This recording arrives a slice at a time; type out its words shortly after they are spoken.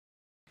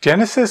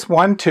Genesis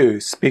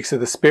 1:2 speaks of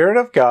the Spirit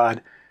of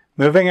God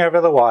moving over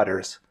the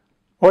waters.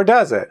 Or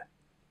does it?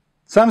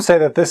 Some say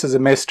that this is a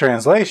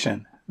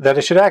mistranslation, that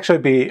it should actually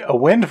be a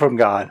wind from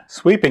God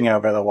sweeping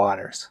over the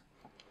waters.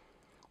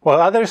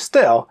 While others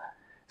still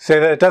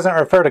say that it doesn't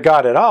refer to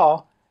God at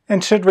all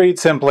and should read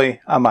simply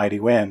a mighty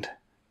wind.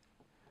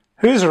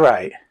 Who's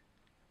right?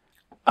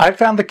 I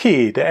found the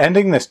key to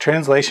ending this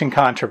translation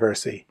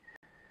controversy.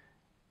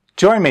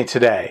 Join me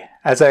today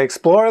as I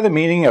explore the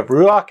meaning of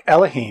ruah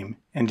elohim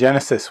in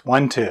Genesis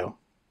 1:2.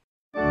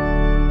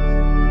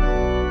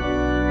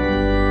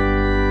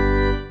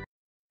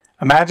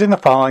 Imagine the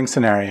following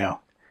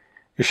scenario.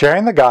 You're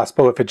sharing the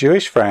gospel with a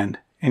Jewish friend,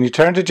 and you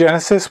turn to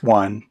Genesis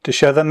 1 to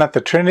show them that the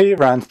Trinity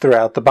runs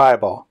throughout the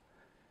Bible.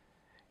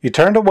 You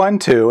turn to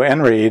 1:2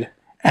 and read,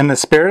 "And the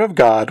Spirit of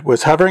God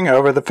was hovering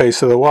over the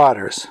face of the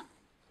waters."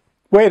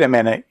 Wait a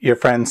minute, your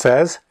friend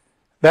says.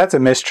 That's a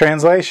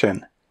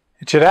mistranslation.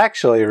 It should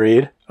actually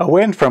read, "A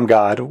wind from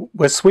God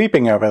was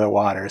sweeping over the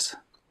waters."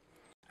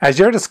 As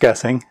you're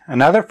discussing,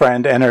 another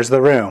friend enters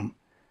the room.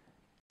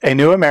 A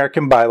New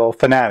American Bible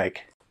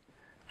fanatic.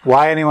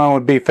 Why anyone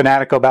would be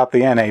fanatical about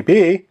the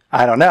NAB,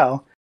 I don't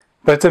know,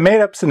 but it's a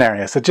made-up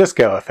scenario, so just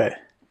go with it.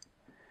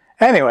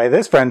 Anyway,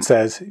 this friend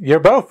says, "You're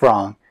both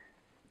wrong.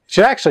 It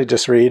should actually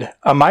just read,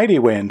 'A mighty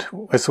wind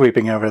was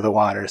sweeping over the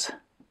waters.'"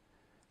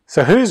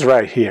 So who's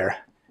right here?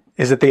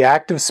 Is it the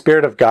active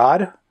Spirit of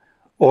God,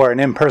 or an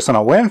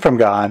impersonal wind from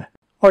God,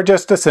 or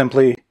just a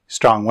simply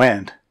strong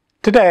wind?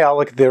 Today I'll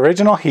look at the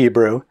original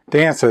Hebrew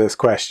to answer this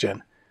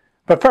question.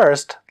 But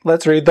first,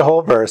 let's read the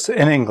whole verse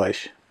in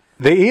English.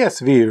 The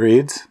ESV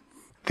reads,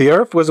 "The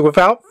earth was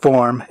without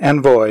form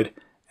and void,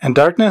 and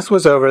darkness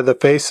was over the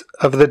face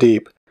of the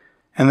deep,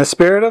 and the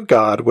Spirit of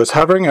God was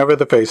hovering over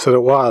the face of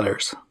the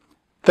waters."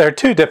 There are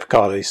two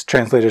difficulties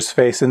translators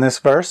face in this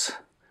verse.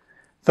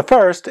 The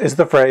first is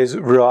the phrase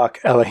ruah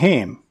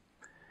elohim,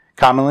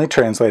 commonly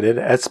translated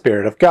as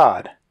Spirit of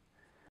God.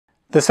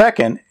 The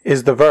second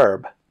is the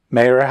verb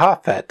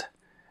merehafet,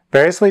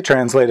 variously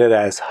translated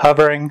as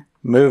hovering,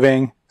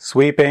 moving,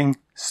 sweeping,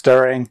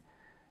 stirring,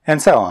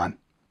 and so on.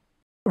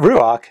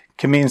 Ruach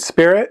can mean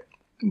spirit,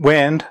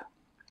 wind,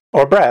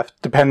 or breath,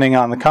 depending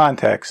on the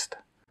context.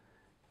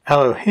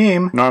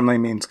 Elohim normally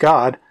means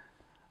God,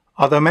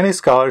 although many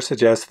scholars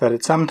suggest that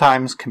it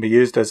sometimes can be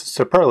used as a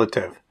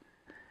superlative.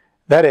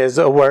 That is,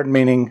 a word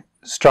meaning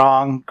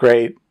strong,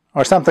 great,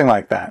 or something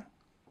like that.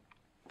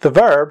 The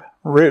verb,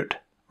 root,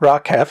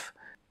 rakef,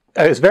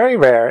 is very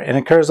rare and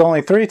occurs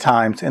only 3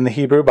 times in the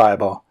Hebrew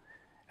Bible.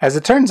 As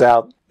it turns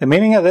out, the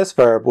meaning of this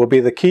verb will be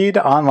the key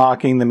to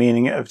unlocking the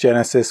meaning of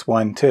Genesis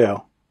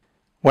 1:2.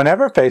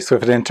 Whenever faced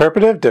with an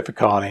interpretive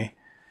difficulty,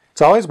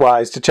 it's always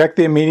wise to check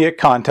the immediate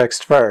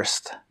context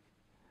first.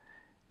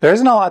 There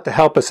isn't a lot to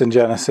help us in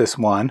Genesis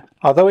 1,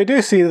 although we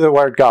do see the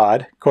word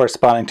God,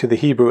 corresponding to the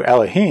Hebrew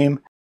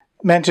Elohim,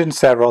 mentioned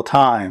several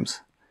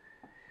times.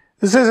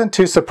 This isn't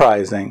too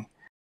surprising,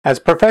 as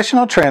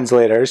professional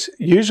translators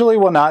usually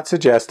will not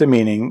suggest a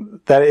meaning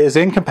that is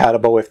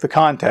incompatible with the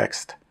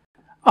context,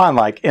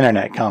 unlike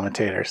internet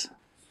commentators.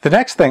 The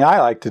next thing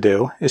I like to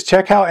do is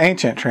check how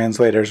ancient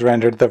translators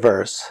rendered the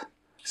verse.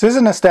 This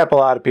isn't a step a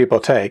lot of people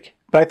take,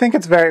 but I think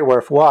it's very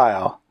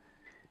worthwhile.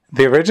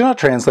 The original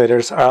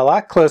translators are a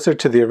lot closer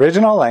to the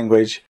original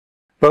language,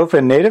 both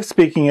in native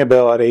speaking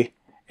ability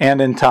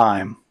and in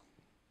time.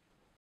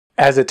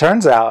 As it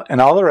turns out, in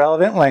all the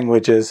relevant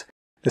languages,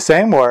 the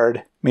same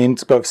word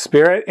means both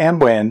spirit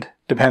and wind,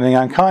 depending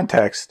on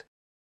context.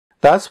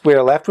 Thus, we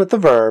are left with the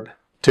verb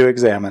to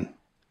examine.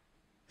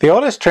 The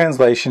oldest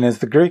translation is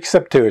the Greek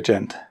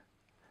Septuagint.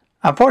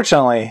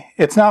 Unfortunately,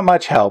 it's not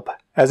much help,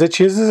 as it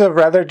chooses a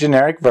rather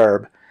generic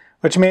verb,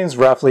 which means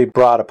roughly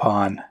brought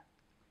upon.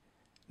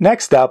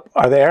 Next up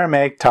are the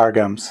Aramaic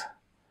Targums.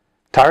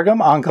 Targum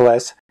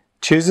Onkelos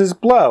chooses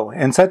blow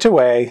in such a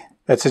way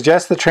that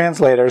suggests the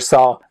translators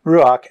saw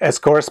ruach as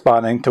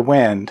corresponding to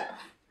wind.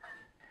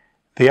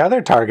 The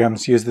other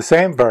Targums use the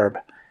same verb,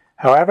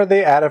 however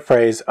they add a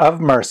phrase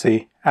of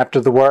mercy after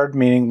the word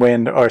meaning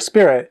wind or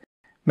spirit,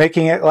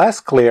 making it less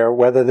clear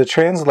whether the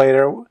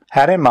translator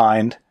had in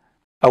mind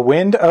a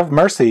wind of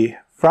mercy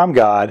from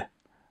God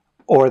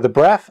or the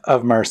breath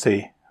of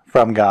mercy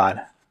from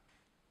God.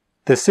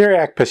 The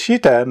Syriac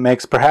Peshitta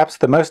makes perhaps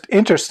the most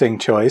interesting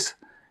choice,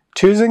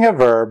 choosing a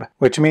verb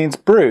which means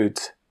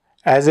broods,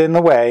 as in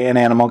the way an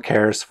animal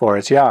cares for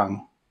its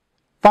young.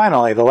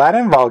 Finally, the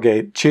Latin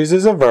Vulgate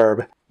chooses a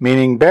verb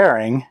meaning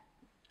bearing,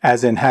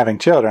 as in having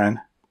children,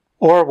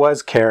 or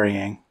was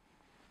carrying.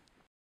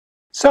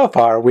 So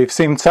far, we've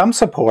seen some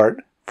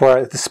support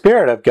for the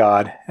Spirit of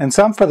God and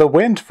some for the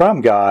wind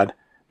from God,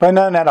 but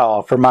none at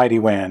all for mighty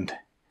wind.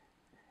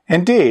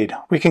 Indeed,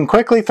 we can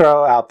quickly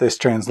throw out this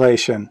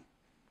translation.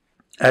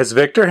 As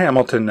Victor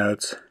Hamilton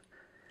notes,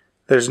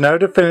 there's no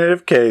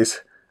definitive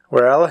case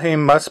where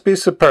Elohim must be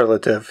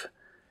superlative,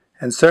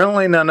 and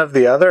certainly none of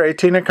the other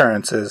 18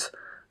 occurrences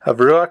of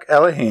ruach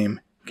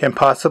Elohim can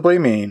possibly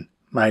mean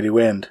mighty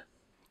wind.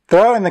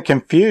 Throw in the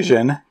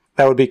confusion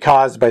that would be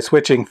caused by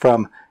switching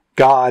from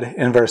God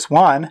in verse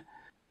 1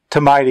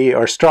 to mighty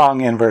or strong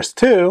in verse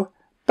 2,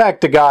 back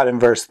to God in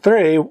verse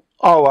 3,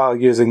 all while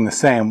using the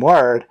same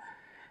word,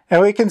 and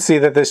we can see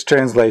that this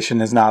translation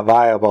is not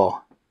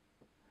viable.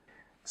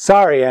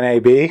 Sorry,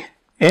 NAB.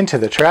 Into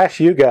the trash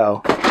you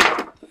go.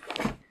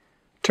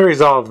 To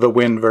resolve the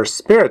wind versus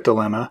spirit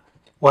dilemma,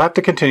 we'll have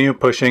to continue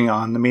pushing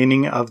on the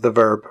meaning of the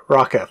verb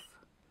raketh.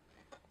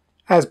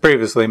 As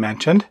previously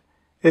mentioned,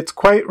 it's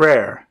quite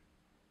rare.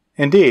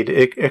 Indeed,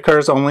 it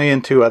occurs only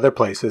in 2 other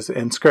places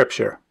in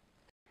Scripture.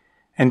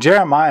 In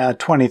Jeremiah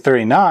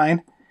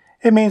 23:9,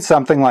 it means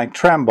something like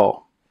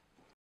tremble.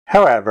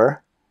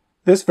 However,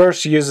 this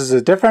verse uses a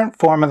different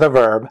form of the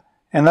verb,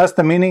 and thus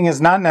the meaning is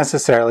not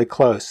necessarily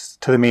close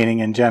to the meaning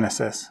in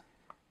Genesis.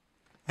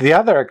 The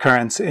other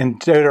occurrence in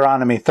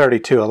Deuteronomy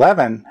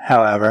 32:11,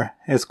 however,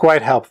 is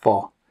quite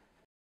helpful.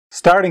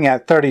 Starting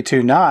at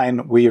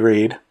 32:9, we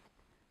read,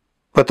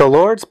 "But the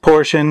Lord's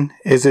portion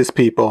is his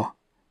people,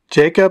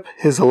 Jacob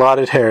his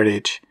allotted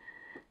heritage.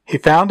 He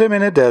found him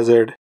in a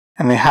desert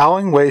and the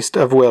howling waste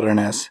of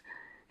wilderness.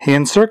 He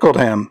encircled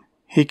him,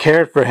 he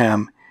cared for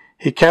him,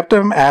 he kept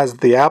him as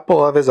the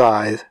apple of his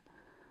eyes.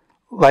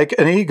 Like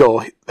an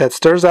eagle that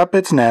stirs up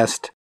its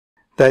nest,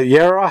 that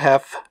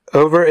yeroheth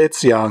over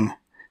its young,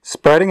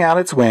 spreading out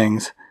its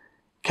wings,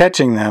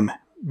 catching them,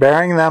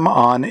 bearing them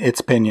on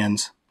its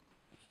pinions."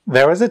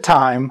 There was a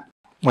time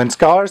when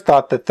scholars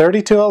thought that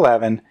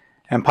 32:11,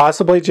 and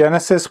possibly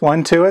Genesis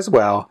 1:2 as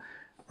well,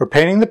 were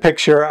painting the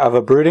picture of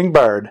a brooding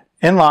bird,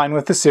 in line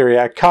with the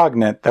Syriac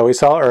cognate that we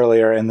saw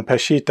earlier in the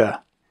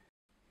Peshitta.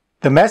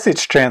 The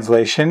Message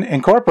translation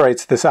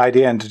incorporates this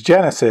idea into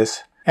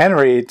Genesis and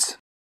reads,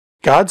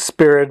 "God's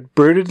Spirit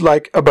brooded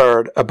like a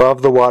bird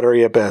above the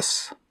watery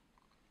abyss."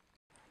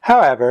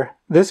 However,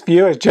 this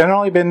view has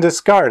generally been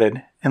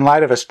discarded in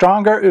light of a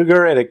stronger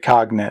Ugaritic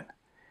cognate.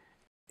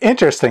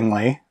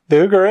 Interestingly, the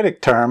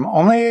Ugaritic term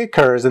only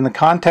occurs in the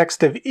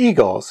context of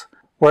eagles,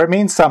 where it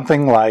means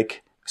something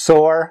like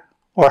soar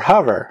or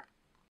hover.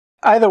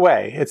 Either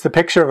way, it's the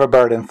picture of a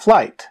bird in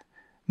flight,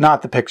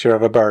 not the picture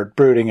of a bird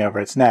brooding over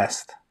its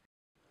nest.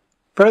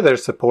 Further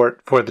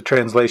support for the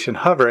translation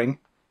hovering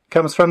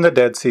comes from the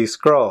Dead Sea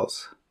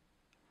Scrolls.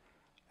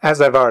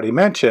 As I've already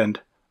mentioned,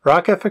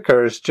 raketh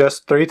occurs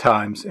just 3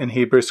 times in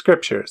Hebrew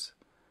scriptures.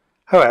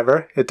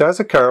 However, it does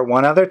occur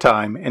one other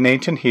time in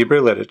ancient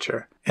Hebrew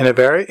literature, in a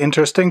very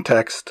interesting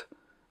text,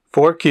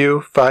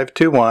 4Q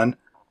 521,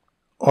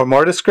 or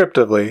more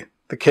descriptively,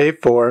 the Cave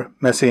 4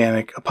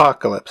 Messianic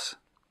Apocalypse.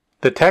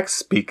 The text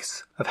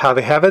speaks of how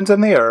the heavens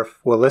and the earth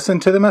will listen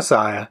to the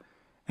Messiah,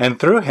 and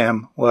through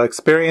him will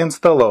experience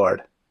the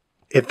Lord.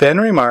 It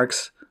then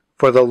remarks,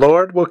 "For the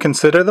Lord will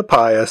consider the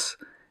pious,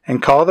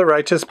 and call the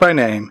righteous by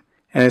name,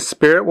 and his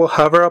spirit will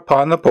hover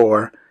upon the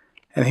poor,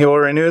 and he will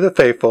renew the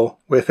faithful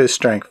with his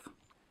strength."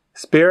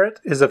 Spirit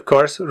is of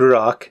course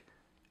ruach,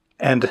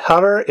 and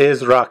hover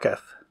is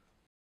raketh.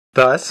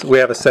 Thus, we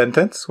have a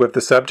sentence with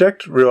the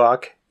subject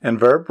ruach and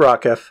verb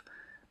raketh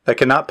that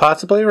cannot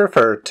possibly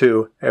refer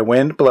to a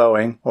wind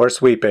blowing or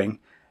sweeping,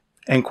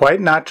 and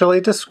quite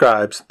naturally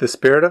describes the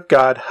Spirit of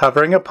God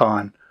hovering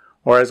upon,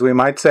 or as we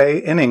might say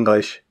in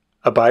English,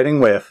 abiding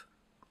with,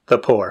 the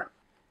poor.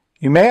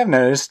 You may have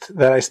noticed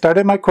that I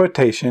started my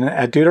quotation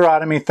at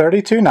Deuteronomy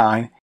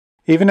 32:9,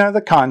 even though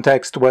the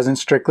context wasn't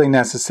strictly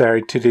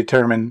necessary to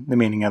determine the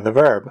meaning of the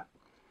verb.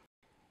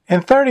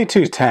 In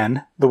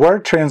 32:10, the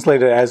word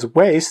translated as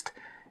waste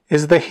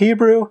is the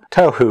Hebrew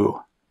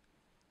tohu.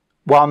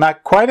 While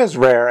not quite as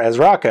rare as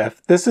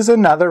raketh, this is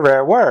another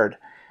rare word,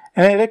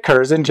 and it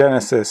occurs in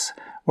Genesis,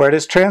 where it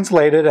is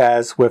translated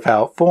as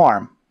without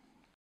form.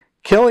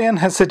 Killian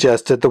has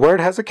suggested the word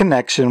has a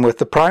connection with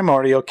the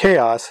primordial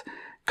chaos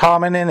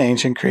common in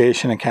ancient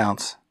creation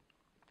accounts.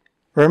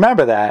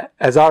 Remember that,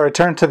 as I'll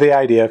return to the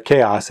idea of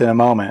chaos in a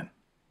moment.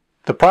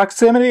 The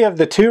proximity of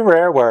the 2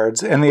 rare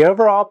words and the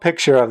overall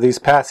picture of these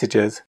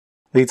passages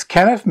leads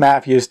Kenneth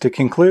Matthews to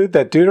conclude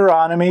that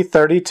Deuteronomy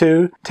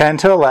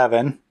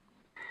 32:10-11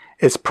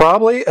 is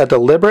probably a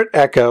deliberate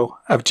echo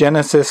of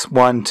Genesis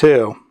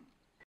 1:2.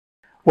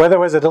 Whether it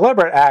was a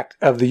deliberate act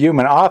of the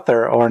human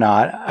author or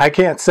not, I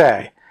can't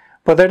say,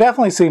 but there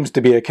definitely seems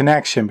to be a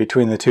connection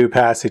between the 2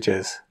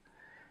 passages.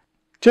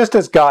 Just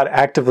as God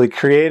actively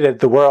created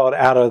the world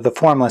out of the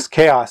formless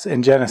chaos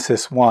in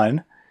Genesis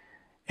 1,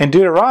 in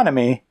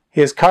Deuteronomy,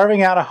 he is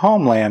carving out a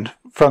homeland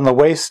from the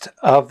waste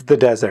of the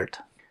desert.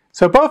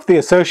 So both the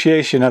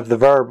association of the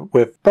verb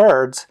with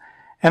birds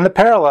and the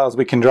parallels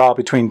we can draw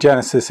between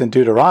Genesis and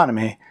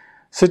Deuteronomy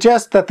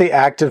suggest that the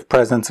active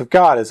presence of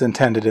God is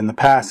intended in the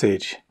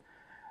passage.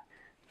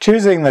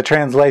 Choosing the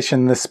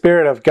translation "the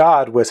Spirit of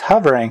God was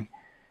hovering"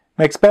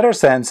 makes better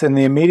sense in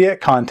the immediate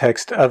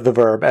context of the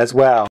verb as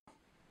well.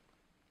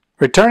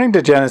 Returning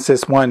to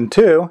Genesis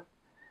 1:2,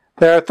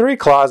 there are 3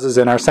 clauses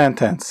in our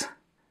sentence.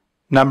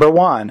 Number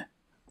 1,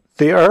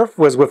 the earth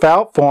was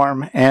without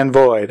form and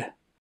void.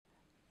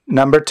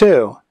 Number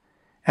 2,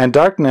 and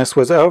darkness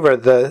was over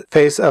the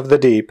face of the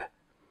deep.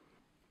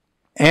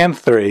 And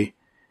 3,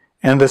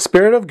 and the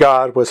Spirit of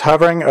God was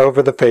hovering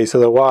over the face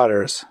of the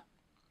waters.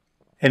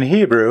 In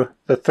Hebrew,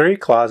 the 3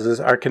 clauses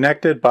are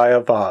connected by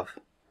a vav.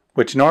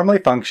 which normally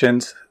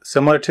functions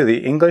similar to the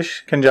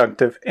English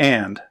conjunctive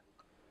and.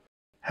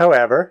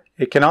 However,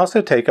 it can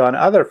also take on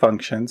other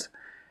functions,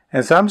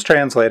 and some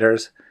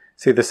translators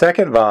see the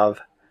second vav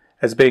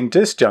as being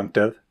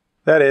disjunctive,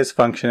 that is,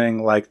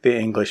 functioning like the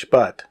English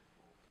but.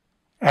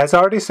 As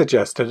already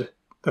suggested,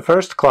 the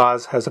first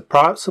clause has a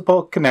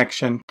possible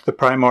connection to the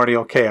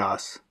primordial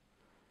chaos.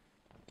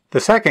 The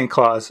second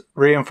clause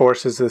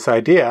reinforces this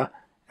idea,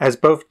 as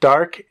both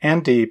dark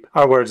and deep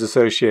are words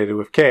associated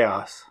with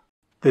chaos.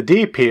 The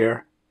deep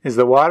here is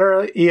the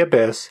watery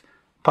abyss,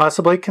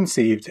 possibly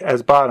conceived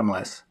as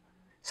bottomless.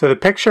 So the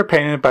picture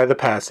painted by the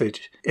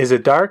passage is a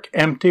dark,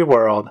 empty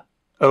world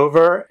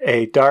over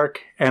a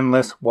dark,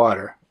 endless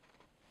water.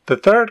 The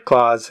third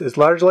clause is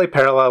largely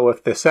parallel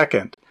with the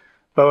second,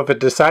 but with a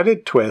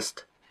decided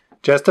twist,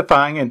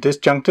 justifying a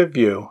disjunctive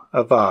view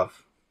of vav.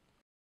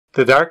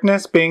 The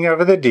darkness being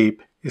over the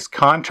deep is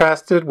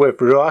contrasted with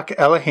ruah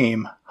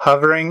elohim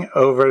hovering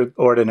over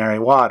ordinary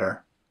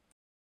water.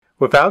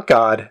 Without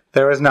God,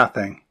 there is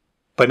nothing.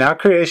 But now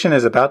creation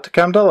is about to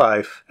come to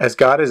life as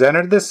God has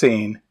entered the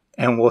scene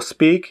and will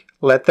speak,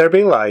 "Let there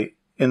be light,"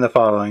 in the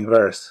following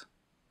verse.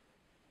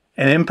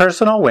 An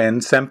impersonal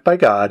wind sent by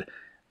God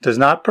does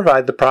not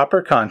provide the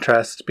proper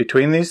contrast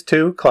between these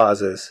two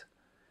clauses.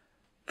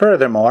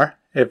 Furthermore,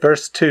 if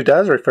verse 2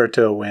 does refer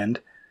to a wind,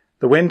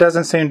 the wind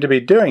doesn't seem to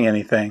be doing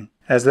anything,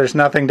 as there's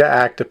nothing to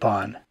act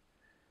upon.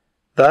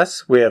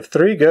 Thus, we have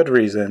three good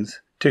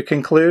reasons to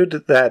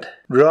conclude that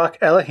ruah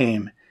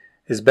elohim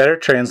is better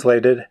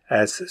translated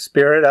as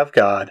Spirit of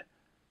God.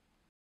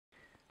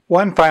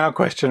 One final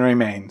question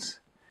remains.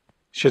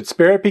 Should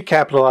Spirit be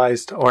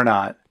capitalized or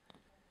not?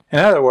 In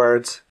other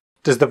words,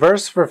 does the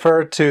verse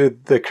refer to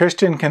the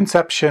Christian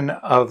conception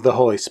of the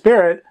Holy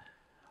Spirit,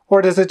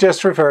 or does it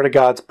just refer to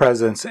God's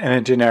presence in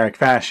a generic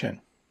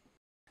fashion?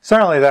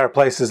 Certainly there are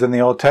places in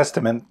the Old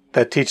Testament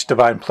that teach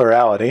divine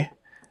plurality,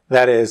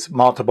 that is,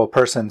 multiple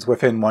persons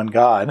within one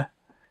God.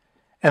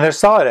 And there's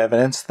solid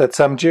evidence that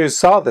some Jews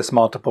saw this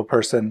multiple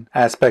person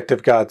aspect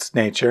of God's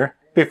nature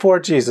before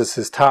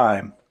Jesus'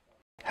 time.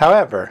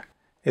 However,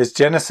 is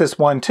Genesis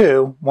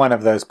 1:2 one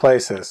of those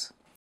places?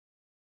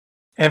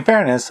 In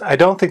fairness, I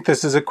don't think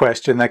this is a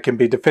question that can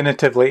be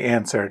definitively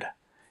answered.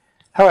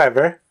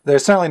 However,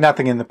 there's certainly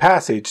nothing in the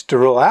passage to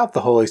rule out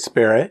the Holy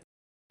Spirit,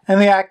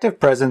 and the active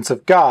presence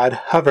of God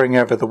hovering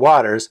over the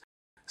waters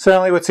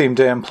certainly would seem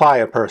to imply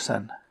a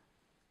person.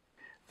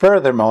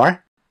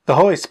 Furthermore, the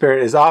Holy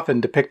Spirit is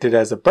often depicted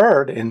as a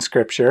bird in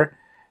Scripture,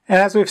 and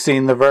as we've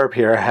seen, the verb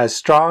here has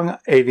strong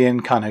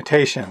avian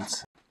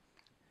connotations.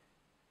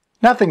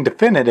 Nothing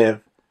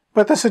definitive,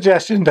 but the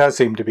suggestion does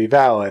seem to be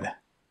valid.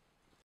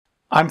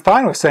 I'm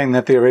fine with saying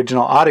that the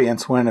original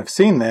audience wouldn't have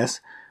seen this,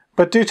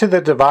 but due to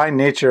the divine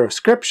nature of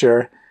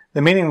Scripture,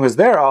 the meaning was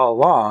there all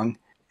along,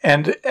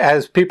 and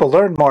as people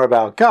learned more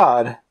about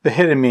God, the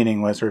hidden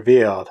meaning was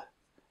revealed.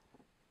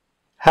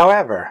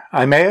 However,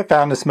 I may have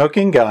found a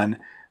smoking gun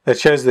that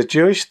shows that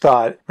Jewish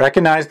thought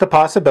recognized the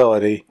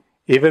possibility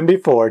even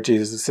before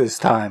Jesus'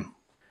 time.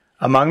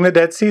 Among the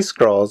Dead Sea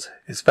Scrolls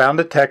is found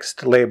a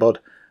text labeled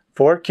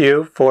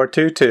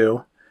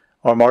 4Q422,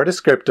 or more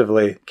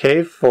descriptively,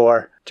 Cave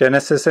 4,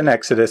 Genesis and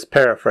Exodus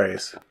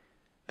paraphrase.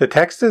 The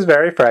text is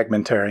very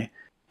fragmentary,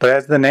 but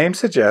as the name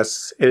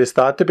suggests, it is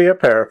thought to be a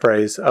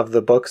paraphrase of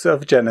the books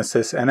of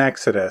Genesis and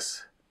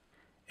Exodus.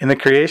 In the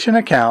creation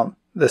account,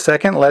 the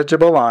second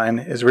legible line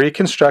is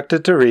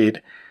reconstructed to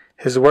read,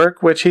 "His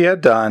work which he had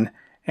done,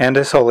 and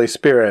his Holy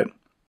Spirit."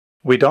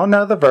 We don't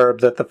know the verb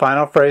that the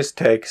final phrase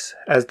takes,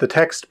 as the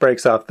text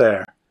breaks off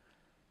there.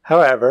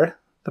 However,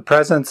 the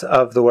presence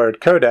of the word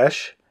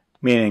Kodesh,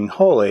 meaning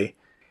holy,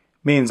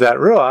 means that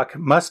ruach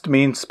must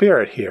mean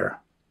spirit here.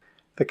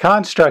 The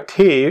construct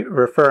he,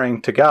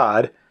 referring to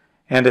God,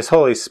 and his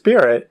Holy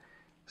Spirit,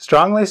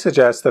 strongly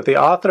suggests that the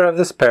author of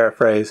this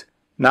paraphrase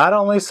not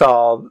only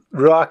saw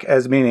ruach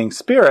as meaning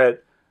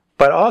spirit,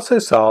 but also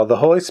saw the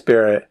Holy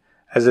Spirit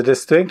as a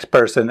distinct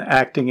person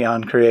acting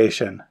on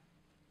creation.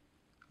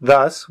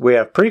 Thus, we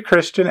have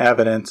pre-Christian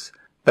evidence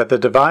that the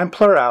divine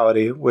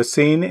plurality was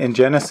seen in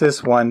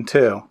Genesis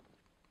 1:2.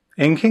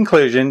 In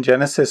conclusion,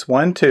 Genesis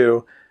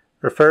 1:2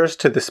 refers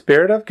to the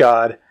Spirit of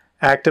God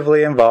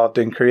actively involved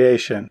in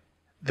creation.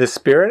 The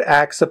Spirit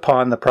acts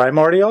upon the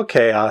primordial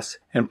chaos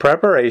in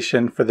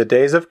preparation for the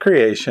days of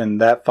creation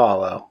that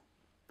follow.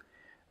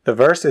 The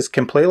verse is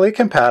completely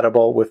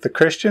compatible with the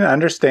Christian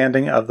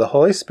understanding of the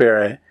Holy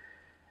Spirit,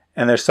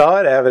 and there's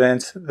solid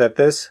evidence that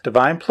this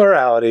divine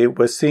plurality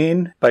was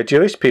seen by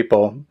Jewish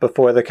people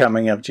before the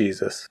coming of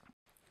Jesus.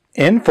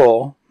 In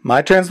full,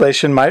 my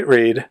translation might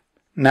read,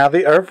 "Now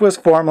the earth was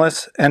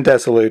formless and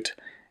desolate,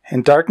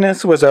 and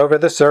darkness was over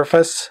the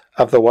surface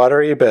of the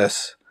watery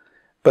abyss,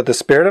 but the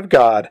Spirit of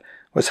God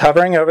was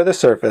hovering over the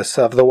surface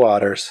of the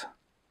waters."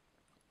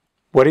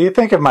 What do you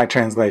think of my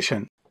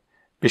translation?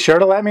 Be sure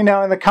to let me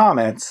know in the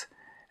comments,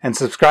 and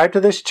subscribe to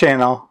this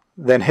channel,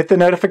 then hit the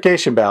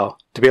notification bell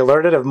to be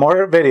alerted of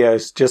more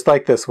videos just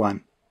like this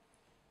one.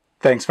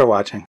 Thanks for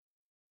watching.